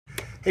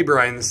Hey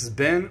Brian, this is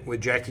Ben with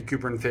Jackie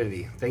Cooper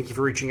Infinity. Thank you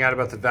for reaching out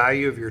about the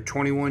value of your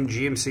 21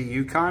 GMC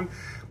Yukon.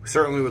 We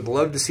certainly would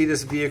love to see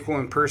this vehicle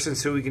in person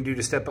so we can do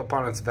to step up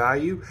on its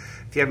value.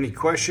 If you have any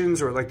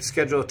questions or would like to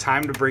schedule a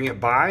time to bring it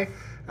by,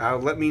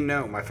 let me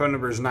know. My phone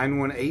number is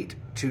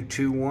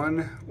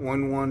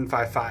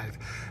 918-221-1155.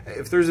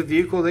 If there's a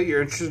vehicle that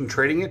you're interested in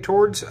trading it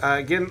towards,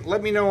 again,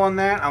 let me know on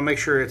that. I'll make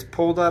sure it's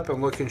pulled up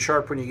and looking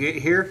sharp when you get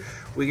here.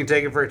 We can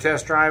take it for a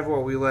test drive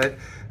while we let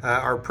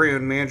our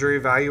pre-owned manager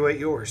evaluate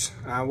yours.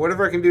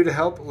 Whatever I can do to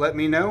help, let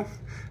me know.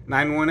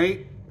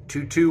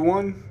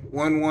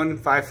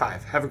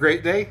 918-221-1155. Have a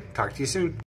great day. Talk to you soon.